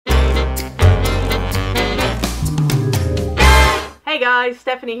guys,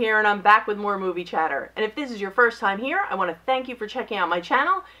 Stephanie here, and I'm back with more movie chatter. And if this is your first time here, I want to thank you for checking out my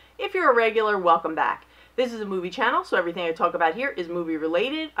channel. If you're a regular, welcome back. This is a movie channel, so everything I talk about here is movie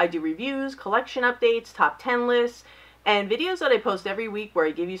related. I do reviews, collection updates, top 10 lists, and videos that I post every week where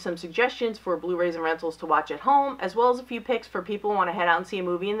I give you some suggestions for Blu-rays and rentals to watch at home, as well as a few picks for people who want to head out and see a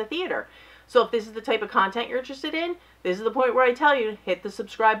movie in the theater. So if this is the type of content you're interested in, this is the point where I tell you, hit the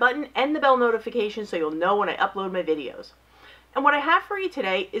subscribe button and the bell notification so you'll know when I upload my videos. And what I have for you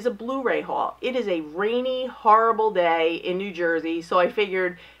today is a Blu-ray haul. It is a rainy, horrible day in New Jersey, so I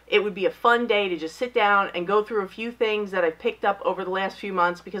figured it would be a fun day to just sit down and go through a few things that I've picked up over the last few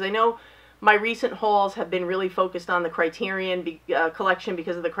months, because I know my recent hauls have been really focused on the Criterion collection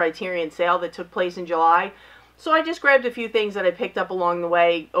because of the Criterion sale that took place in July. So I just grabbed a few things that I picked up along the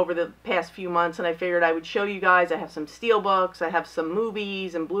way over the past few months, and I figured I would show you guys. I have some steelbooks, I have some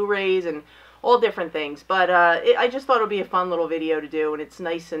movies and Blu-rays and all different things, but I just thought it would be a fun little video to do, and it's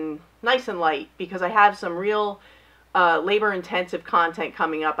nice and light because I have some real labor-intensive content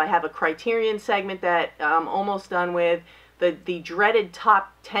coming up. I have a Criterion segment that I'm almost done with, the dreaded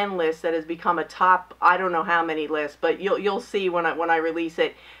top 10 list that has become a top I don't know how many list, but you'll see when I release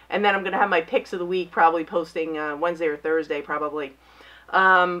it, and then I'm gonna have my picks of the week probably posting Wednesday or Thursday probably.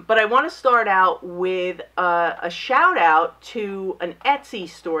 But I want to start out with a shout out to an Etsy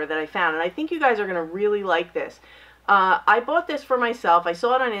store that I found, and I think you guys are going to really like this. I bought this for myself. I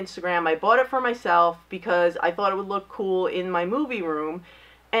saw it on Instagram. I bought it for myself because I thought it would look cool in my movie room,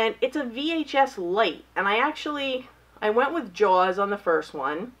 and it's a VHS light, and I went with Jaws on the first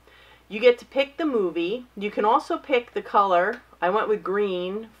one. You get to pick the movie. You can also pick the color. I went with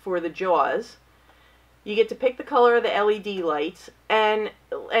green for the Jaws. You get to pick the color of the LED lights, and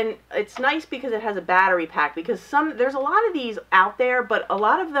it's nice because it has a battery pack, because there's a lot of these out there, but a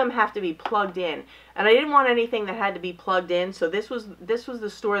lot of them have to be plugged in, and I didn't want anything that had to be plugged in, so this was the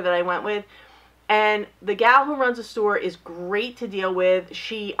store that I went with. And the gal who runs the store is great to deal with.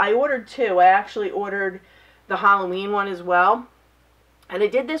 I ordered two. I actually ordered the Halloween one as well, and I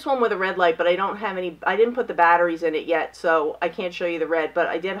did this one with a red light, but I didn't put the batteries in it yet, so I can't show you the red, but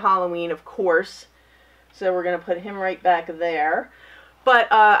I did Halloween, of course. So we're going to put him right back there.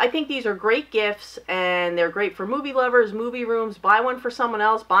 But I think these are great gifts, and they're great for movie lovers, movie rooms. Buy one for someone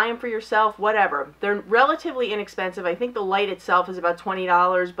else, buy them for yourself, whatever. They're relatively inexpensive. I think the light itself is about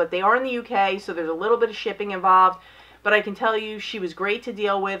 $20, but they are in the UK, so there's a little bit of shipping involved. But I can tell you, she was great to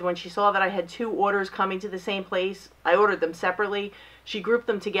deal with. When she saw that I had two orders coming to the same place, I ordered them separately. She grouped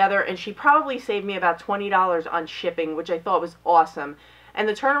them together, and she probably saved me about $20 on shipping, which I thought was awesome. And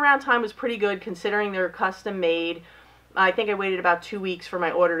the turnaround time was pretty good considering they're custom made. I think I waited about 2 weeks for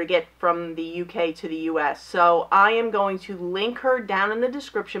my order to get from the UK to the US. So I am going to link her down in the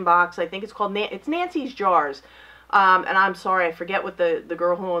description box. I think it's called, it's Nancy's Jars. And I'm sorry, I forget what the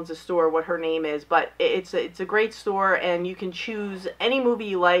girl who owns the store, what her name is. But it's a great store, and you can choose any movie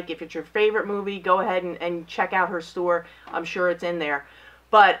you like. If it's your favorite movie, go ahead and check out her store. I'm sure it's in there.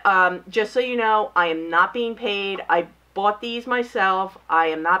 But just so you know, I am not being paid. I bought these myself. I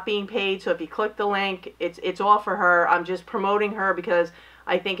am not being paid, so if you click the link, it's all for her. I'm just promoting her because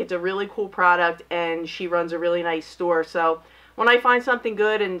I think it's a really cool product, and she runs a really nice store. So when I find something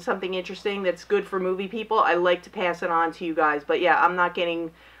good and something interesting that's good for movie people, I like to pass it on to you guys. But yeah, I'm not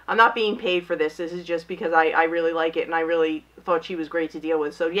being paid for this. This is just because I really like it, and I really thought she was great to deal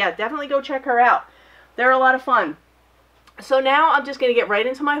with. So yeah, definitely go check her out. They're a lot of fun. So now I'm just going to get right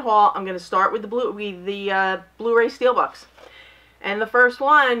into my haul. I'm going to start with the Blu-ray steelbooks. And the first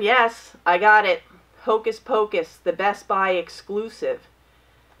one, yes, I got it. Hocus Pocus, the Best Buy exclusive.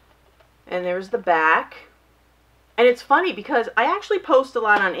 And there's the back. And it's funny because I actually post a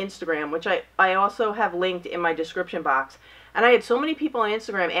lot on Instagram, which I also have linked in my description box. And I had so many people on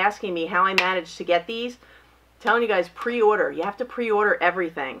Instagram asking me how I managed to get these. I'm telling you guys, pre-order. You have to pre-order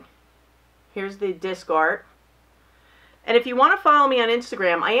everything. Here's the disc art. And if you want to follow me on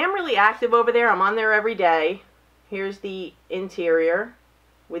Instagram, I am really active over there. I'm on there every day. Here's the interior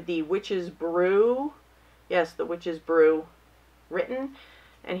with the Witch's Brew. Yes, the Witch's Brew written.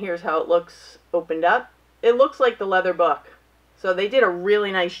 And here's how it looks opened up. It looks like the leather book. So they did a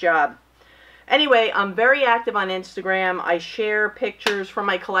really nice job. Anyway, I'm very active on Instagram. I share pictures from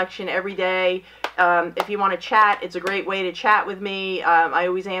my collection every day. If you want to chat, it's a great way to chat with me. I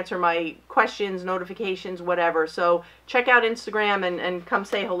always answer my questions, notifications, whatever. So check out Instagram and come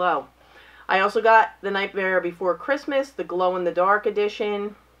say hello. I also got The Nightmare Before Christmas, the glow-in-the-dark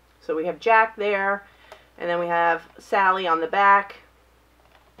edition. So we have Jack there, and then we have Sally on the back.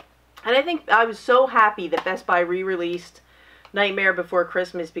 And I think I was so happy that Best Buy re-released Nightmare Before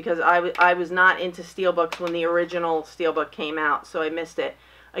Christmas because I was not into steelbooks when the original steelbook came out, so I missed it.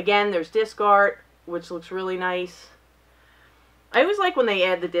 Again, there's disc art, which looks really nice. I always like when they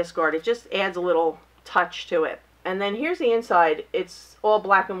add the disc art. It just adds a little touch to it. And then here's the inside. It's all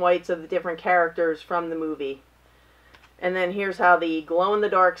black and whites of the different characters from the movie. And then here's how the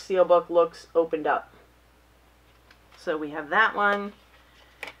glow-in-the-dark steelbook looks opened up. So we have that one.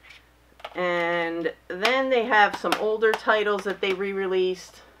 And then they have some older titles that they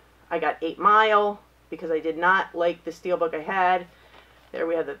re-released. I got 8 Mile because I did not like the steelbook I had. There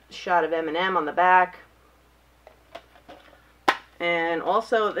we have the shot of Eminem on the back. And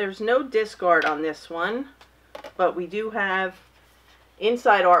also, there's no disc art on this one, but we do have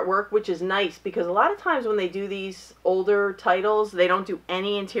inside artwork, which is nice because a lot of times when they do these older titles, they don't do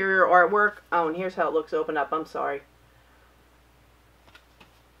any interior artwork. Oh, and here's how it looks open up. I'm sorry.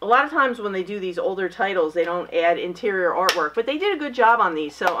 A lot of times when they do these older titles, they don't add interior artwork, but they did a good job on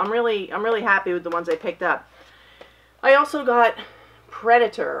these, so I'm really happy with the ones I picked up. I also got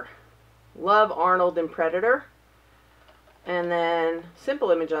Predator. Love Arnold and Predator. And then simple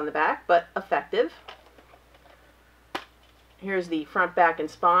image on the back, but effective. Here's the front, back, and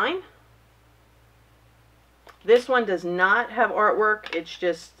spine. This one does not have artwork. It's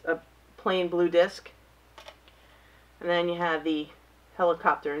just a plain blue disc. And then you have the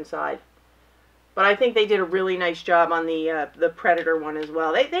helicopter inside. But I think they did a really nice job on the Predator one as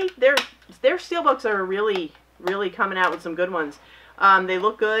well. Their steelbooks are really coming out with some good ones. They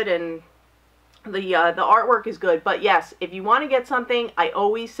look good, and the artwork is good. But yes, if you want to get something, I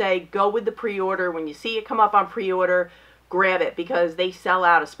always say go with the pre-order. When you see it come up on pre-order, grab it because they sell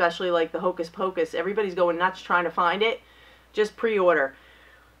out, especially like the Hocus Pocus. Everybody's going nuts trying to find it. Just pre-order.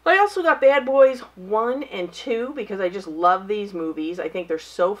 I also got Bad Boys 1 and 2 because I just love these movies. I think they're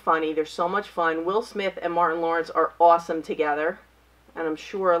so funny. They're so much fun. Will Smith and Martin Lawrence are awesome together. And I'm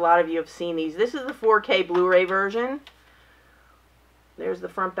sure a lot of you have seen these. This is the 4K Blu-ray version. There's the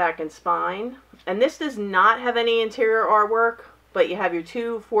front, back, and spine. And this does not have any interior artwork, but you have your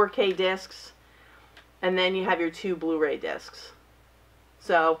 2 4K discs, and then you have your 2 Blu-ray discs.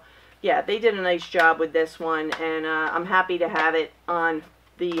 So, yeah, they did a nice job with this one, and I'm happy to have it on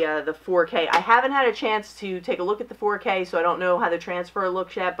the 4K. I haven't had a chance to take a look at the 4K, so I don't know how the transfer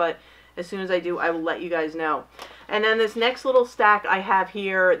looks yet, but as soon as I do, I will let you guys know. And then this next little stack I have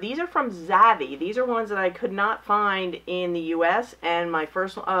here, these are from Zavvi. These are ones that I could not find in the US. And my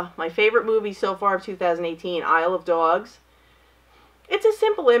favorite movie so far of 2018, Isle of Dogs. It's a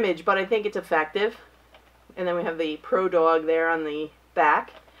simple image, but I think it's effective. And then we have the Pro Dog there on the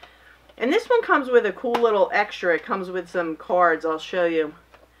back. And this one comes with a cool little extra. It comes with some cards. I'll show you.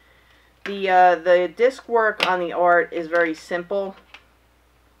 The disc work on the art is very simple.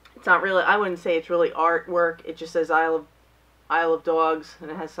 It's not really, I wouldn't say it's really artwork. It just says Isle of Dogs, and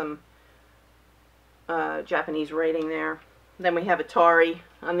it has some Japanese writing there. Then we have Atari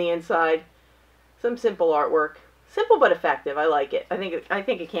on the inside. Some simple artwork. Simple but effective. I like it. I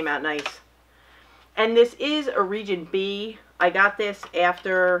think it came out nice. And this is a Region B. I got this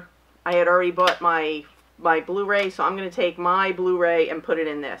after I had already bought my Blu-ray, so I'm going to take my Blu-ray and put it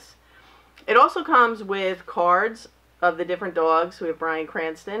in this. It also comes with cards of the different dogs. We have Bryan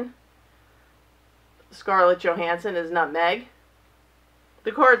Cranston. Scarlett Johansson as Nutmeg.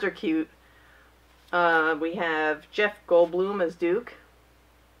 The cards are cute. We have Jeff Goldblum as Duke.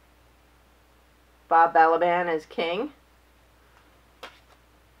 Bob Balaban as King.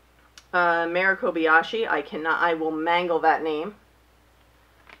 Mara Kobayashi. I will mangle that name.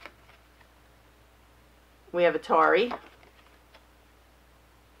 We have Atari.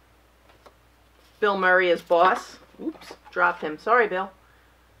 Bill Murray as Boss. Oops, dropped him. Sorry, Bill.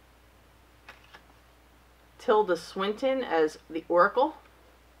 Tilda Swinton as the Oracle.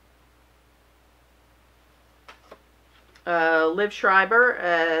 Liv Schreiber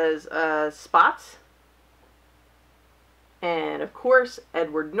as Spots. And, of course,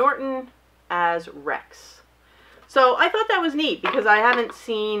 Edward Norton as Rex. So, I thought that was neat because I haven't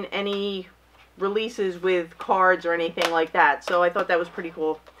seen any releases with cards or anything like that. So, I thought that was pretty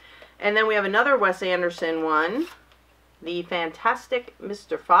cool. And then we have another Wes Anderson one. The Fantastic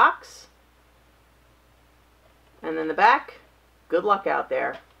Mr. Fox. And then the back, good luck out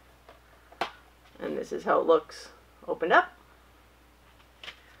there. And this is how it looks opened up.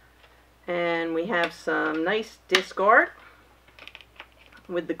 And we have some nice disc art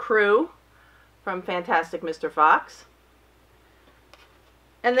with the crew from Fantastic Mr. Fox.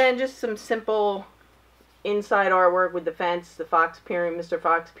 And then just some simple inside artwork with the fence, Mr.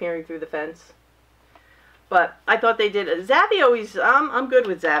 Fox peering through the fence. But I thought they did. Zavvi always, I'm good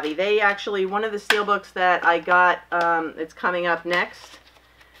with Zavvi. They actually, one of the steelbooks that I got, it's coming up next.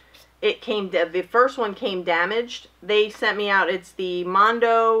 The first one came damaged. They sent me out, it's the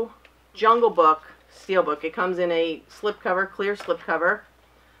Mondo Jungle Book steelbook. It comes in a slipcover, clear slipcover.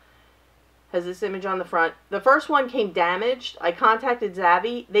 Has this image on the front. The first one came damaged. I contacted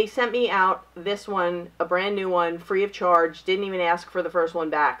Zavvi. They sent me out this one, a brand new one, free of charge. Didn't even ask for the first one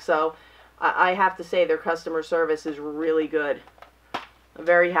back. So I have to say their customer service is really good. I'm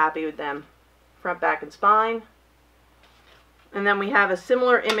very happy with them. Front, back, and spine. And then we have a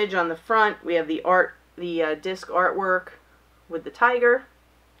similar image on the front. We have the disc artwork with the tiger.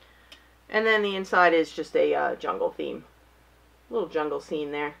 And then the inside is just a jungle theme. Little jungle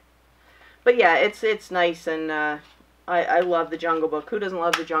scene there. But yeah, it's nice, and I love the Jungle Book. Who doesn't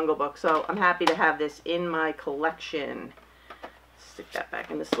love the Jungle Book? So I'm happy to have this in my collection. Stick that back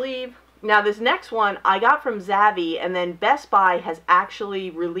in the sleeve. Now this next one I got from Zavvi, and then Best Buy has actually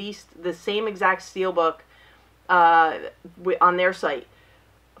released the same exact steelbook on their site.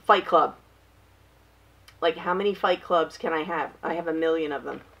 Fight Club. Like, how many Fight Clubs can I have? I have 1 million of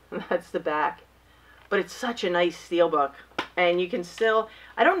them. That's the back. But it's such a nice steelbook. And you can still,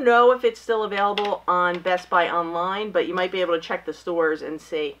 I don't know if it's still available on Best Buy online, but you might be able to check the stores and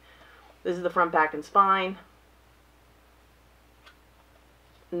see. This is the front, back, and spine.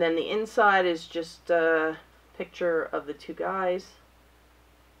 And then the inside is just a picture of the two guys.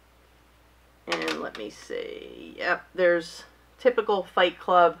 And let me see. Yep, there's typical Fight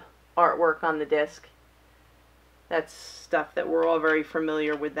Club artwork on the disc. That's stuff that we're all very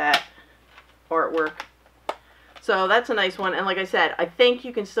familiar with, that artwork. So that's a nice one. And like I said, I think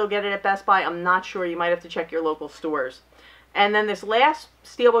you can still get it at Best Buy. I'm not sure. You might have to check your local stores. And then this last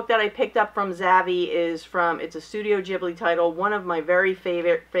steelbook that I picked up from Zavvi is it's a Studio Ghibli title, one of my very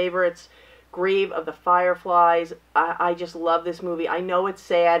favorites, Grave of the Fireflies. I just love this movie. I know it's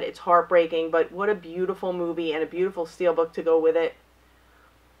sad, it's heartbreaking, but what a beautiful movie and a beautiful steelbook to go with it.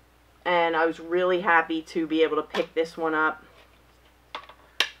 And I was really happy to be able to pick this one up.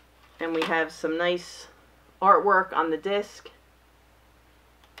 And we have some nice artwork on the disc.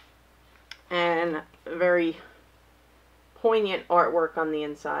 And very poignant artwork on the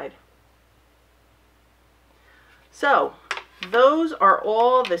inside. So, those are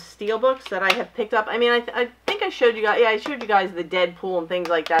all the steelbooks that I have picked up. I mean, I think I showed you guys, yeah, I showed you guys the Deadpool and things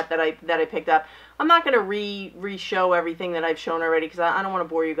like that that I picked up. I'm not going to re-show everything that I've shown already because I don't want to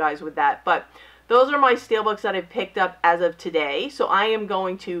bore you guys with that. But those are my steelbooks that I've picked up as of today. So I am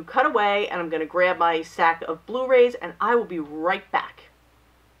going to cut away and I'm going to grab my stack of Blu-rays and I will be right back.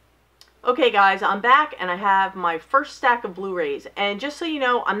 Okay guys, I'm back and I have my first stack of Blu-rays, and just so you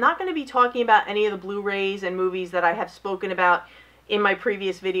know, I'm not going to be talking about any of the Blu-rays and movies that I have spoken about in my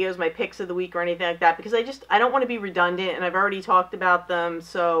previous videos, my picks of the week or anything like that, because I don't want to be redundant and I've already talked about them.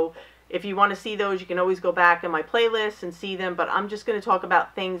 So if you want to see those, you can always go back in my playlist and see them, but I'm just going to talk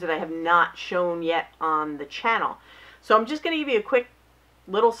about things that I have not shown yet on the channel. So I'm just going to give you a quick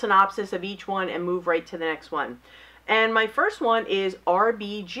little synopsis of each one and move right to the next one. And my first one is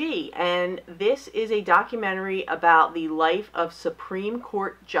RBG, and this is a documentary about the life of Supreme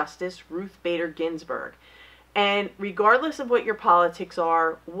Court Justice Ruth Bader Ginsburg. And regardless of what your politics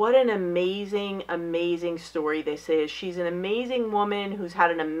are, what an amazing, amazing story this is. She's an amazing woman who's had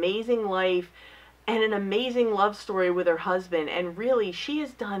an amazing life and an amazing love story with her husband. And really, she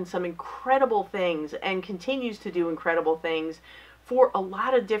has done some incredible things and continues to do incredible things for a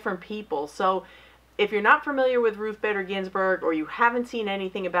lot of different people. So if you're not familiar with Ruth Bader Ginsburg or you haven't seen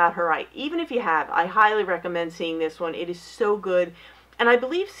anything about her, even if you have, I highly recommend seeing this one. It is so good. And I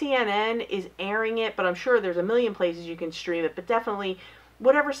believe CNN is airing it, but I'm sure there's a million places you can stream it. But definitely,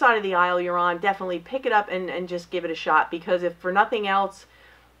 whatever side of the aisle you're on, definitely pick it up and just give it a shot. Because if for nothing else,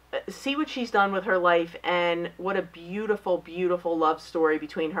 see what she's done with her life and what a beautiful, beautiful love story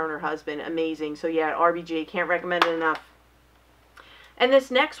between her and her husband. Amazing. So yeah, RBG, can't recommend it enough. And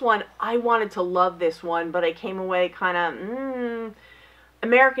this next one, I wanted to love this one, but I came away kind of,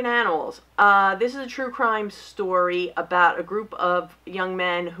 American Animals. This is a true crime story about a group of young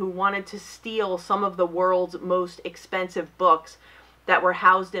men who wanted to steal some of the world's most expensive books that were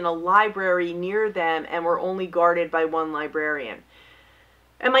housed in a library near them and were only guarded by one librarian.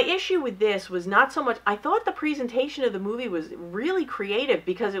 And my issue with this was not so much, I thought the presentation of the movie was really creative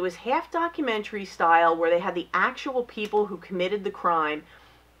because it was half documentary style where they had the actual people who committed the crime,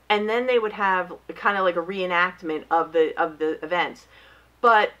 and then they would have kind of like a reenactment of the events.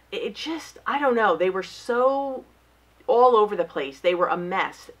 But it just, I don't know, they were so all over the place. They were a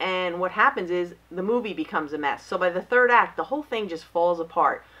mess. And what happens is the movie becomes a mess. So by the third act, the whole thing just falls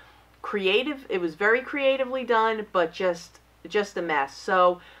apart. creative. It was very creatively done, but just a mess.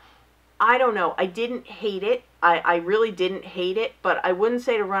 So I don't know. I didn't hate it. I really didn't hate it, but I wouldn't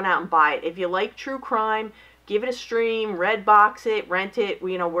say to run out and buy it. If you like true crime, give it a stream, Redbox it, rent it,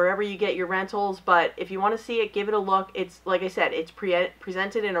 you know, wherever you get your rentals. But if you want to see it, give it a look. It's, like I said, it's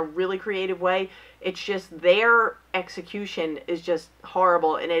presented in a really creative way. It's just their execution is just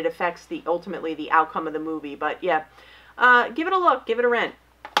horrible, and it affects ultimately the outcome of the movie. But yeah, give it a look, give it a rent.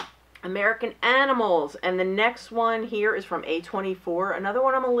 American Animals, and the next one here is from A24. Another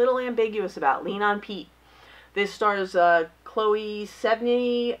one I'm a little ambiguous about, Lean on Pete. This stars Chloe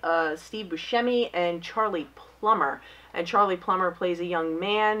Sevigny, Steve Buscemi, and Charlie Plummer. And Charlie Plummer plays a young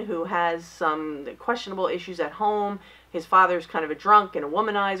man who has some questionable issues at home. His father's kind of a drunk and a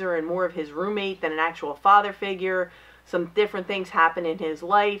womanizer and more of his roommate than an actual father figure. Some different things happen in his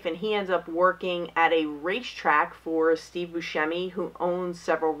life, and he ends up working at a racetrack for Steve Buscemi, who owns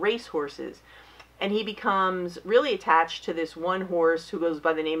several racehorses. And he becomes really attached to this one horse who goes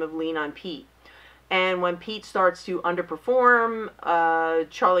by the name of Lean on Pete. And when Pete starts to underperform,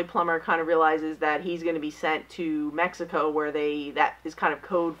 Charlie Plummer kind of realizes that he's going to be sent to Mexico, where that is kind of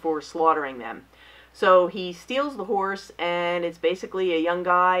code for slaughtering them. So he steals the horse, and it's basically a young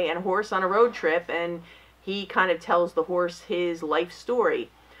guy and a horse on a road trip, and he kind of tells the horse his life story.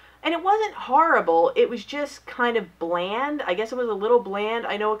 And it wasn't horrible, it was just kind of bland. I guess it was a little bland.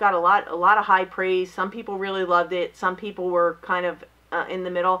 I know it got a lot of high praise. Some people really loved it. Some people were kind of in the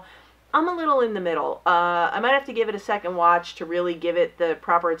middle. I'm a little in the middle. I might have to give it a second watch to really give it the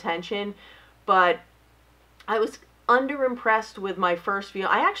proper attention, but I was underimpressed with my first view.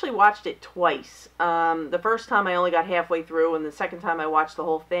 I actually watched it twice. The first time I only got halfway through, and the second time I watched the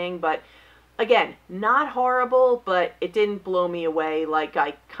whole thing. But again, not horrible, but it didn't blow me away like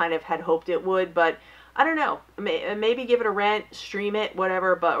I kind of had hoped it would. But I don't know. Maybe give it a rent, stream it,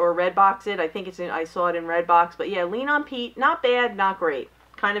 whatever, or Redbox it. I think I saw it in Redbox. But yeah, Lean on Pete, not bad, not great.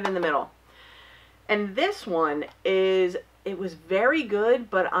 Kind of in the middle. And this one it was very good,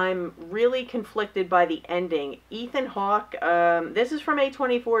 but I'm really conflicted by the ending. Ethan Hawke, this is from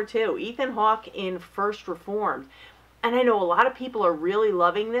A24 too. Ethan Hawke in First Reformed. And I know a lot of people are really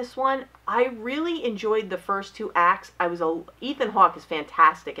loving this one. I really enjoyed the first two acts. Ethan Hawke is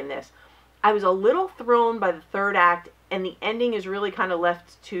fantastic in this. I was a little thrown by the third act, and the ending is really kind of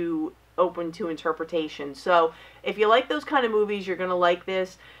left open to interpretation. So if you like those kind of movies, you're going to like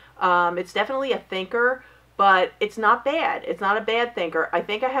this. It's definitely a thinker, but it's not bad. It's not a bad thinker. I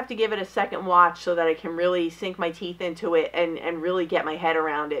think I have to give it a second watch so that I can really sink my teeth into it and really get my head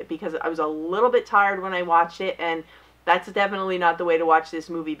around it, because I was a little bit tired when I watched it, and that's definitely not the way to watch this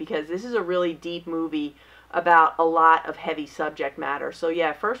movie, because this is a really deep movie about a lot of heavy subject matter. So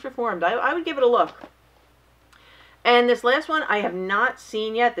yeah, First Reformed, I would give it a look. And this last one I have not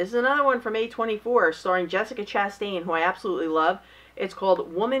seen yet. This is another one from A24, starring Jessica Chastain, who I absolutely love. It's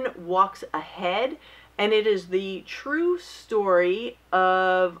called Woman Walks Ahead, and it is the true story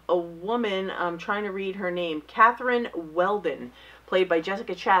of a woman, I'm trying to read her name, Catherine Weldon, played by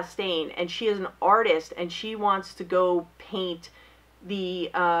Jessica Chastain, and she is an artist, and she wants to go paint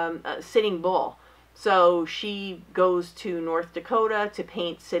the Sitting Bull. So she goes to North Dakota to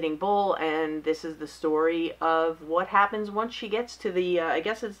paint Sitting Bull, and this is the story of what happens once she gets to the, I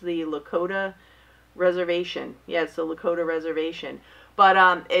guess it's the Lakota Reservation. Yeah, it's the Lakota Reservation.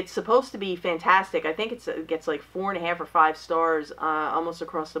 But it's supposed to be fantastic. I think it gets like 4.5 or 5 stars almost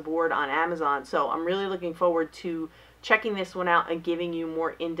across the board on Amazon. So I'm really looking forward to checking this one out and giving you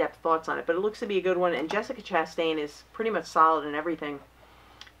more in-depth thoughts on it. But it looks to be a good one, and Jessica Chastain is pretty much solid in everything.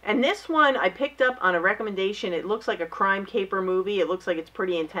 And this one I picked up on a recommendation. It looks like a crime caper movie. It looks like it's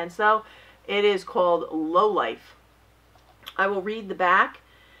pretty intense though. It is called Low Life. I will read the back.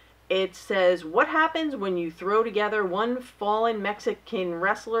 It says, what happens when you throw together one fallen Mexican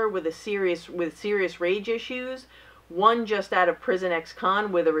wrestler with serious rage issues, one just out of prison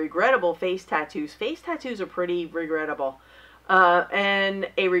ex-con with a regrettable face tattoos. Face tattoos are pretty regrettable. And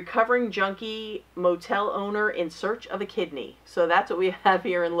a recovering junkie motel owner in search of a kidney. So that's what we have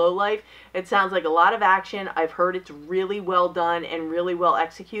here in Low Life. It sounds like a lot of action. I've heard it's really well done and really well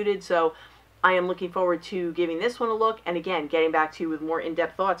executed. So I am looking forward to giving this one a look, and again, getting back to you with more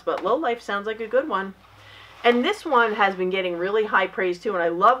in-depth thoughts. But Low Life sounds like a good one. And this one has been getting really high praise too, and I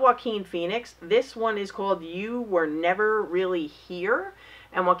love Joaquin Phoenix. This one is called You Were Never Really Here,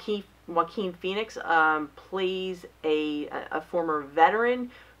 and Joaquin Phoenix plays a former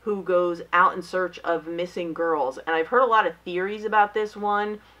veteran who goes out in search of missing girls. And I've heard a lot of theories about this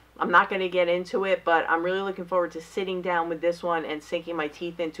one. I'm not going to get into it, but I'm really looking forward to sitting down with this one and sinking my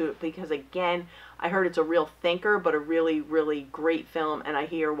teeth into it because, again, I heard it's a real thinker, but a really, really great film, and I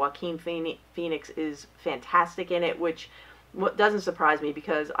hear Joaquin Phoenix is fantastic in it, which doesn't surprise me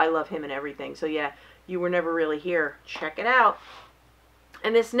because I love him and everything. So yeah, You Were Never Really Here. Check it out.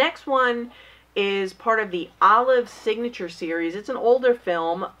 And this next one is part of the Olive Signature series. It's an older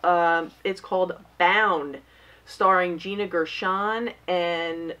film. It's called Bound, starring Gina Gershon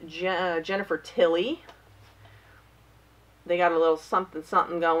and Jennifer Tilly. They got a little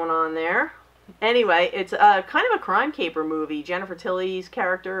something going on there. Anyway, it's kind of a crime caper movie. Jennifer Tilly's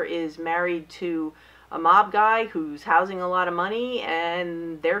character is married to a mob guy who's housing a lot of money,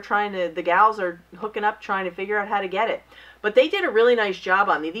 and the gals are hooking up trying to figure out how to get it. But they did a really nice job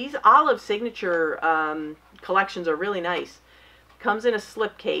on these Olive Signature collections are really nice. Comes in a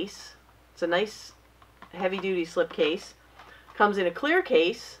slip case. It's a nice heavy-duty slip case. Comes in a clear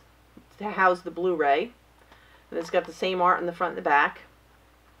case to house the Blu-ray. And it's got the same art in the front and the back.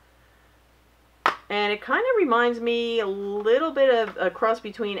 And it kind of reminds me a little bit of a cross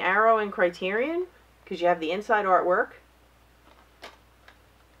between Arrow and Criterion, because you have the inside artwork.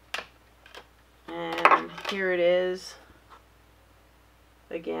 And here it is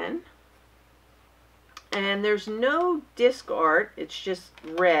again. And there's no disc art, it's just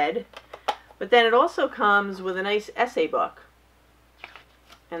red. But then it also comes with a nice essay book.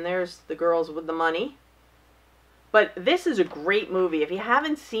 And there's the girls with the money. But this is a great movie. If you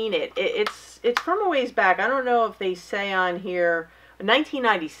haven't seen it, it's from a ways back. I don't know if they say on here,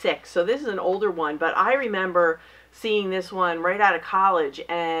 1996. So this is an older one. But I remember seeing this one right out of college.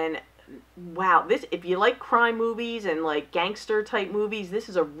 And wow, if you like crime movies and like gangster type movies, this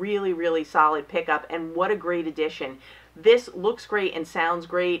is a really, really solid pickup. And what a great addition. This looks great and sounds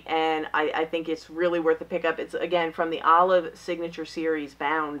great. And I think it's really worth the pickup. It's, again, from the Olive Signature series,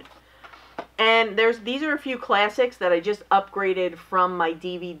 Bound. And these are a few classics that I just upgraded from my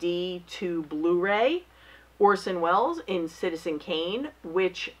DVD to Blu-ray. Orson Welles in Citizen Kane,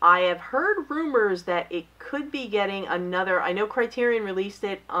 which I have heard rumors that it could be getting another. I know Criterion released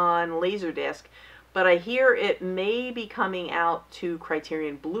it on Laserdisc, but I hear it may be coming out to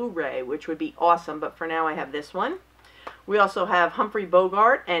Criterion Blu-ray, which would be awesome. But for now, I have this one. We also have Humphrey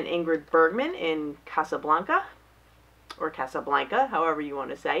Bogart and Ingrid Bergman in Casablanca, or Casablanca, however you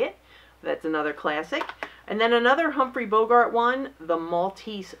want to say it. That's another classic. And then another Humphrey Bogart one, The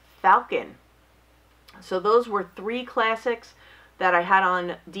Maltese Falcon. So those were three classics that I had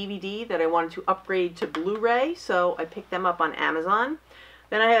on DVD that I wanted to upgrade to Blu-ray, so I picked them up on Amazon.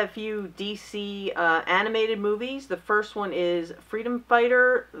 Then I have a few DC animated movies. The first one is Freedom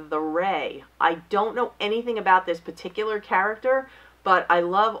Fighter, The Ray. I don't know anything about this particular character, but I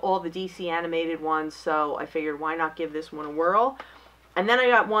love all the DC animated ones, so I figured why not give this one a whirl. And then I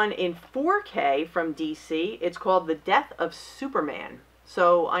got one in 4K from DC. It's called The Death of Superman.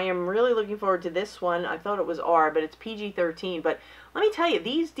 So I am really looking forward to this one. I thought it was R, but it's PG-13. But let me tell you,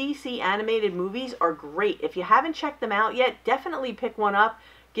 these DC animated movies are great. If you haven't checked them out yet, definitely pick one up.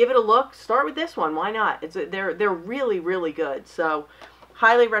 Give it a look. Start with this one. Why not? They're really, really good. So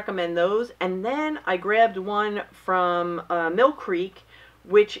highly recommend those. And then I grabbed one from Mill Creek,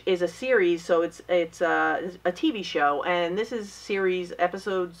 which is a series, so it's a TV show, and this is series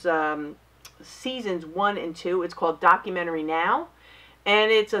episodes, seasons 1 and 2. It's called Documentary Now,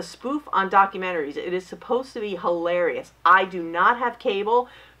 and it's a spoof on documentaries. It is supposed to be hilarious. I do not have cable,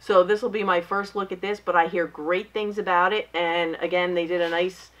 so this will be my first look at this, but I hear great things about it. And again, they did a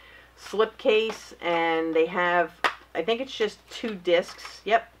nice slipcase, and they have, I think it's just 2 discs.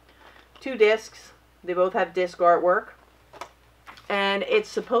 Yep, 2 discs. They both have disc artwork. And it's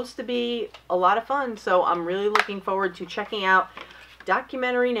supposed to be a lot of fun, so I'm really looking forward to checking out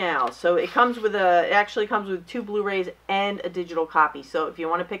Documentary Now. So it actually comes with 2 Blu-rays and a digital copy. So if you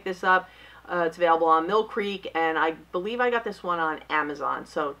want to pick this up, it's available on Mill Creek, and I believe I got this one on Amazon.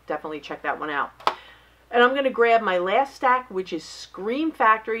 So definitely check that one out. And I'm going to grab my last stack, which is Scream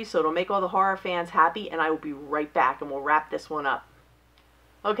Factory, so it'll make all the horror fans happy, and I will be right back, and we'll wrap this one up.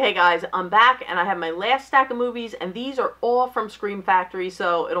 Okay guys, I'm back and I have my last stack of movies, and these are all from Scream Factory,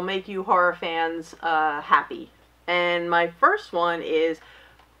 so it'll make you horror fans happy. And my first one is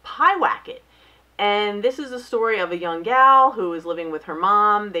Pyewacket. And this is a story of a young gal who is living with her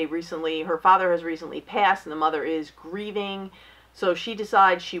mom. Her father has recently passed and the mother is grieving. So she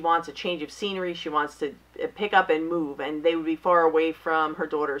decides she wants a change of scenery. She wants to pick up and move, and they would be far away from her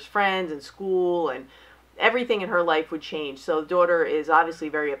daughter's friends and school, and everything in her life would change. So the daughter is obviously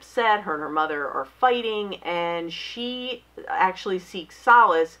very upset. Her and her mother are fighting, and she actually seeks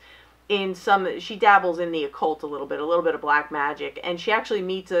solace she dabbles in the occult a little bit of black magic, and she actually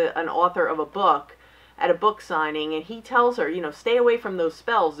meets an author of a book at a book signing, and he tells her, you know, stay away from those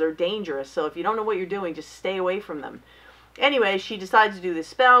spells, they're dangerous, so if you don't know what you're doing, just stay away from them. Anyway, she decides to do this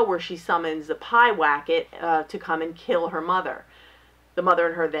spell where she summons the Pie Wacket to come and kill her mother. The mother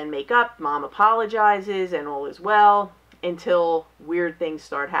and her then make up, Mom apologizes, and all is well, until weird things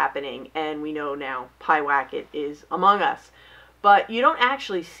start happening, and we know now Pie Wacket is among us. But you don't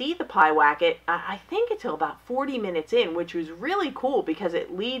actually see the Pie Wacket, I think, until about 40 minutes in, which was really cool because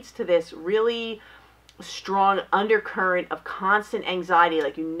it leads to this really strong undercurrent of constant anxiety.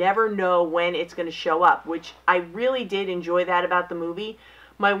 Like, you never know when it's going to show up, which I really did enjoy that about the movie.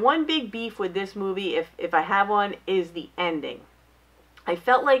 My one big beef with this movie, if I have one, is the ending. I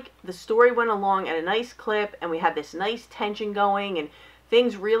felt like the story went along at a nice clip, and we had this nice tension going, and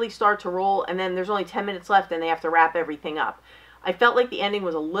things really start to roll, and then there's only 10 minutes left, and they have to wrap everything up. I felt like the ending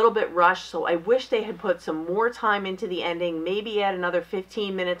was a little bit rushed, so I wish they had put some more time into the ending, maybe add another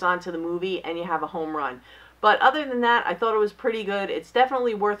 15 minutes onto the movie, and you have a home run. But other than that, I thought it was pretty good. It's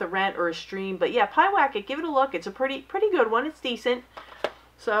definitely worth a rent or a stream, but yeah, Pie Wacket, give it a look. It's a pretty good one. It's decent.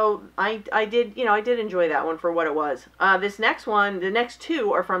 So I did enjoy that one for what it was. This next one, the next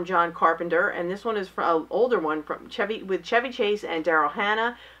two are from John Carpenter, and this one is from an older one with Chevy Chase and Daryl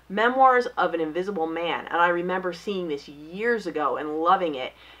Hannah, Memoirs of an Invisible Man. And I remember seeing this years ago and loving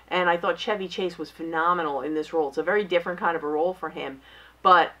it, and I thought Chevy Chase was phenomenal in this role. It's a very different kind of a role for him,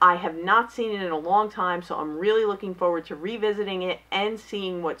 but I have not seen it in a long time, so I'm really looking forward to revisiting it and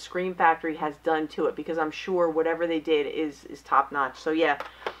seeing what Scream Factory has done to it, because I'm sure whatever they did is top-notch. So yeah,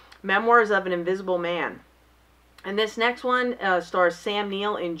 Memoirs of an Invisible Man. And this next one stars Sam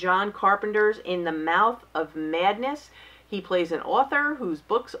Neill in John Carpenter's In the Mouth of Madness. He plays an author whose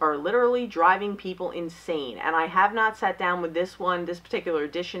books are literally driving people insane. And I have not sat down with this particular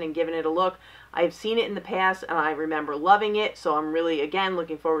edition, and given it a look. I've seen it in the past, and I remember loving it. So I'm really, again,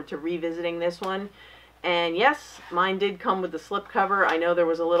 looking forward to revisiting this one. And yes, mine did come with the slipcover. I know there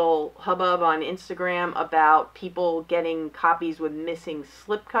was a little hubbub on Instagram about people getting copies with missing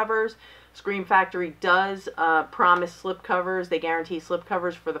slipcovers. Scream Factory does promise slipcovers. They guarantee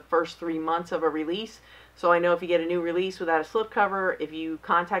slipcovers for the first 3 months of a release. So I know if you get a new release without a slipcover, if you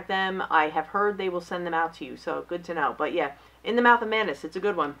contact them, I have heard they will send them out to you. So good to know. But yeah, In the Mouth of Madness, it's a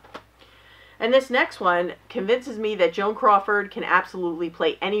good one. And this next one convinces me that Joan Crawford can absolutely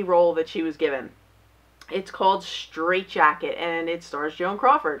play any role that she was given. It's called Straight Jacket, and it stars Joan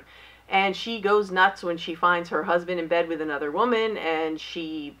Crawford. And she goes nuts when she finds her husband in bed with another woman, and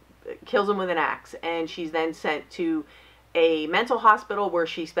she kills him with an axe. And she's then sent to a mental hospital where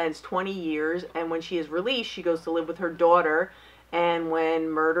she spends 20 years, and when she is released, she goes to live with her daughter. And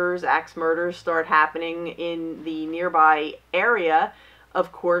when axe murders start happening in the nearby area,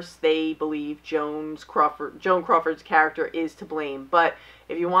 of course they believe Joan Crawford's character is to blame. But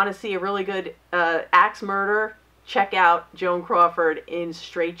if you want to see a really good axe murder, check out Joan Crawford in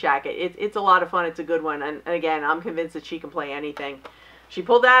Straight Jacket. It's a lot of fun. It's a good one, and again, I'm convinced that she can play anything. She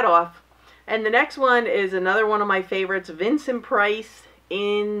pulled that off. And the next one is another one of my favorites, Vincent Price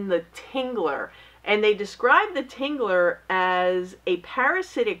in The Tingler. And they describe the Tingler as a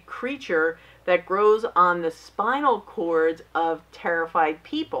parasitic creature that grows on the spinal cords of terrified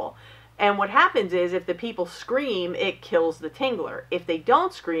people. And what happens is, if the people scream, it kills the Tingler. If they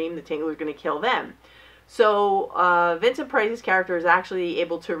don't scream, the Tingler is going to kill them. So Vincent Price's character is actually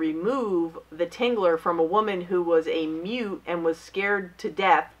able to remove the Tingler from a woman who was a mute and was scared to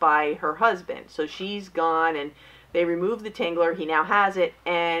death by her husband. So she's gone, and they remove the Tingler. He now has it,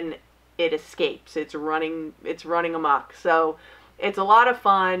 and it escapes. It's running amok. So it's a lot of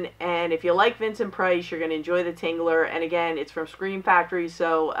fun, and if you like Vincent Price, you're going to enjoy the Tingler. And again, it's from Scream Factory,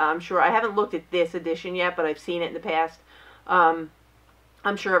 so I'm sure, I haven't looked at this edition yet, but I've seen it in the past.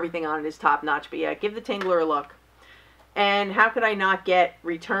 I'm sure everything on it is top-notch, but yeah, give the Tingler a look. And how could I not get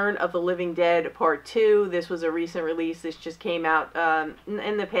Return of the Living Dead Part 2? This was a recent release. This just came out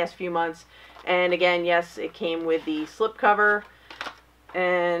in the past few months. And again, yes, it came with the slipcover.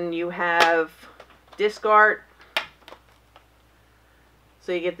 And you have disc art.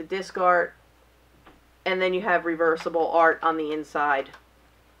 So you get the disc art. And then you have reversible art on the inside.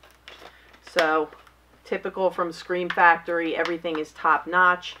 So typical from Scream Factory, everything is top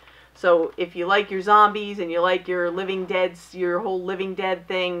notch. So if you like your zombies and you like your Living Deads, your whole Living Dead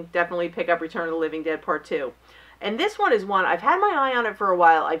thing, definitely pick up Return of the Living Dead Part 2. And this one is one, I've had my eye on it for a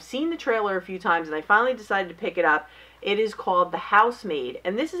while. I've seen the trailer a few times, and I finally decided to pick it up. It is called The Housemaid.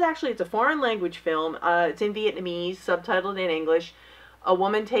 And this is actually, it's a foreign language film. It's in Vietnamese, subtitled in English. a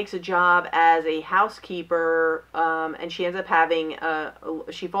woman takes a job as a housekeeper, and she ends up having,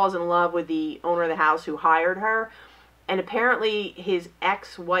 she falls in love with the owner of the house who hired her. And apparently his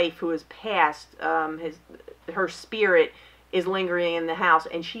ex-wife, who has passed, her spirit is lingering in the house,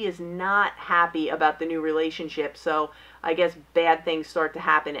 and she is not happy about the new relationship. So I guess bad things start to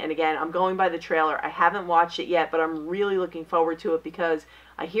happen. And again, I'm going by the trailer. I haven't watched it yet, but I'm really looking forward to it because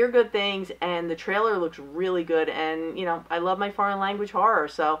I hear good things, and the trailer looks really good. And, you know, I love my foreign language horror.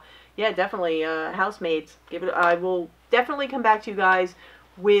 So, yeah, definitely, Housemaids. I will definitely come back to you guys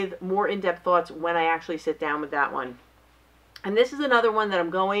with more in-depth thoughts when I actually sit down with that one. And this is another one that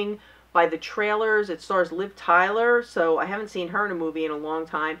I'm going by the trailers. It stars Liv Tyler, so I haven't seen her in a movie in a long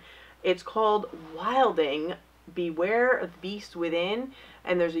time. It's called Wilding, Beware of the Beast Within.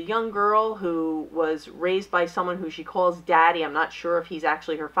 And there's a young girl who was raised by someone who she calls Daddy. I'm not sure if he's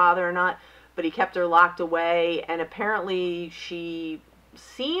actually her father or not, but he kept her locked away. And apparently she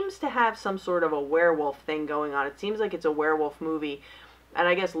seems to have some sort of a werewolf thing going on. It seems like it's a werewolf movie. And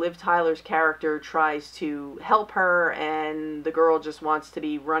I guess Liv Tyler's character tries to help her, and the girl just wants to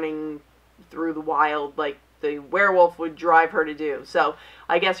be running through the wild like the werewolf would drive her to do. So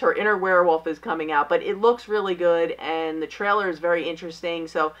I guess her inner werewolf is coming out. But it looks really good, and the trailer is very interesting.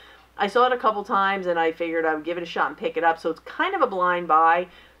 So I saw it a couple times, and I figured I would give it a shot and pick it up. So it's kind of a blind buy.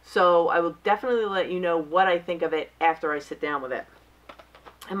 So I will definitely let you know what I think of it after I sit down with it.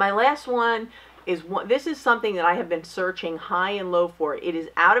 And my last one is this is something that I have been searching high and low for. It is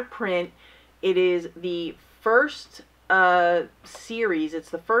out of print. It is the first series. It's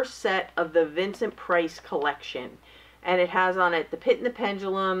the first set of the Vincent Price collection. And it has on it The Pit and the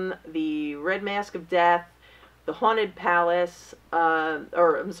Pendulum, The Red Mask of Death, The Haunted Palace,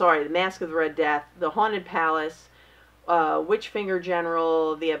 The Mask of the Red Death, The Haunted Palace, Witchfinger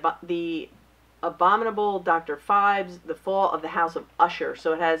General, the Abominable Dr. Phibes, The Fall of the House of Usher.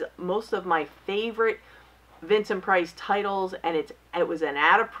 So it has most of my favorite Vincent Price titles, and it was an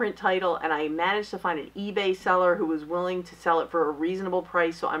out-of-print title, and I managed to find an eBay seller who was willing to sell it for a reasonable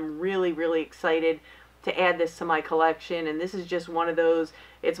price. So I'm really, really excited to add this to my collection. And this is just one of those,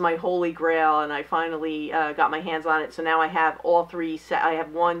 it's my holy grail, and I finally got my hands on it. So now I have all three I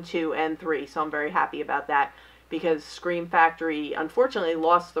have 1, 2, and 3. So I'm very happy about that, because Scream Factory unfortunately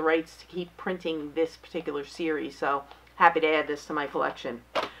lost the rights to keep printing this particular series. So happy to add this to my collection.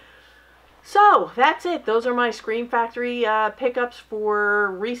 So that's it. Those are my Scream Factory pickups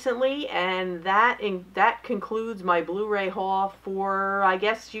for recently, and that concludes my Blu-ray haul for, I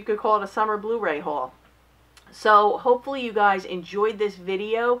guess you could call it a summer Blu-ray haul. So hopefully you guys enjoyed this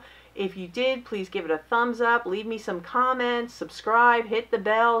video. If you did, please give it a thumbs up, leave me some comments, subscribe, hit the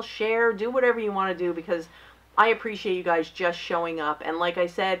bell, share, do whatever you want to do, because I appreciate you guys just showing up. And like I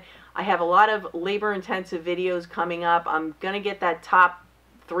said, I have a lot of labor-intensive videos coming up. I'm going to get that top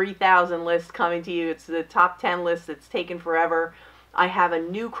 3,000 list coming to you. It's the top 10 list that's taken forever. I have a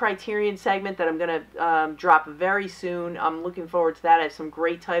new Criterion segment that I'm going to drop very soon. I'm looking forward to that. I have some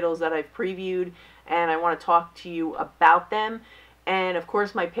great titles that I've previewed, and I want to talk to you about them. And of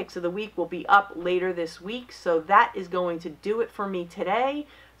course, my picks of the week will be up later this week. So that is going to do it for me today.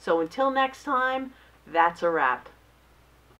 So until next time, that's a wrap.